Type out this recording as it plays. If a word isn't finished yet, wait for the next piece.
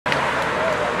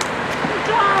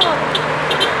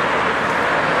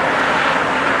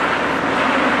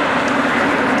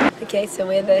so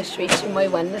we're the Sri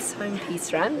Chinmoy Home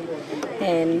Peace Run,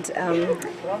 and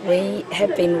we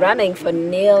have been running for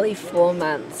nearly 4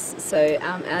 months. So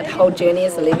our whole journey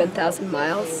is 11,000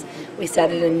 miles. We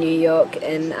started in New York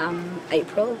in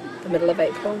April, the middle of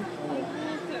April.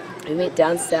 We went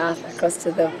down south across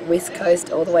to the west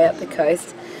coast, all the way up the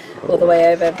coast, all the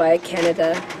way over via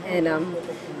Canada, and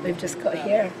we've just got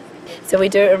here. So we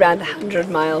do around 100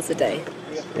 miles a day.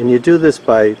 And you do this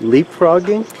by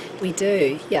leapfrogging? We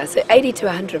do, yeah, so 80 to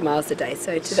 100 miles a day.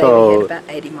 So today we had about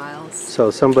 80 miles. So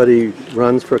somebody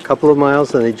runs for a couple of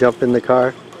miles and they jump in the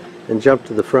car and jump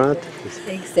to the front?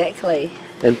 Exactly.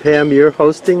 And Pam, you're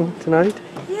hosting tonight?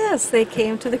 Yes, they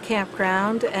came to the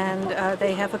campground, and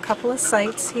they have a couple of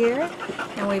sites here,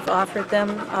 and we've offered them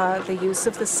the use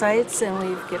of the sites, and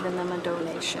we've given them a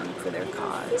donation for their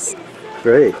cause.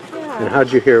 Great. Yeah. And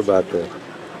how'd you hear about this?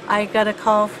 I got a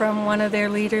call from one of their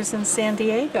leaders in San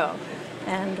Diego,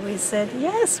 and we said,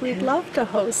 yes, we'd love to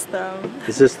host them.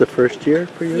 Is this the first year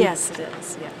for you? Yes, it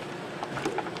is, yeah.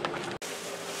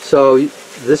 So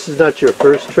this is not your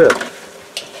first trip?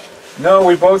 No,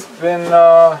 we've both been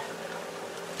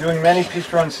doing many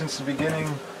peace runs since the beginning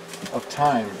of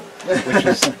time, which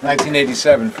is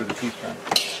 1987 for the peace run.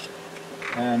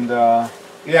 And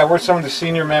yeah, we're some of the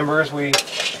senior members. We're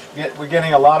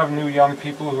getting a lot of new young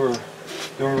people who are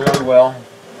doing really well,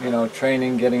 you know,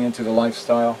 training, getting into the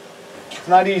lifestyle. It's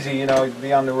not easy, you know, to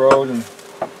be on the road and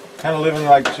kind of living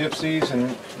like gypsies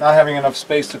and not having enough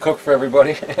space to cook for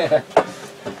everybody.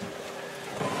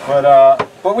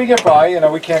 But we get by, you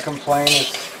know, we can't complain.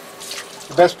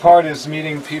 The best part is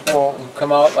meeting people who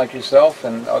come out like yourself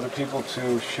and other people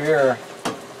to share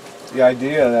the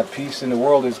idea that peace in the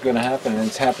world is going to happen, and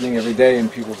it's happening every day in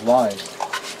people's lives.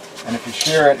 And if you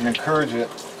share it and encourage it,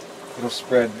 it'll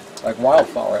spread like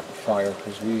wildfire,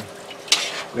 because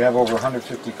we have over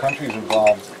 150 countries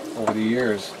involved over the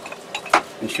years.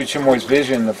 And Sri Chinmoy's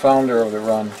vision, the founder of the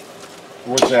run,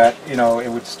 was that, you know, it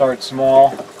would start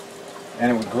small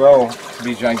and it would grow to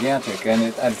be gigantic, and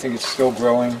I think it's still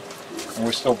growing, and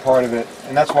we're still part of it.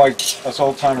 And that's why us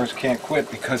old-timers can't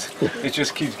quit, because it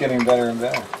just keeps getting better and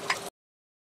better.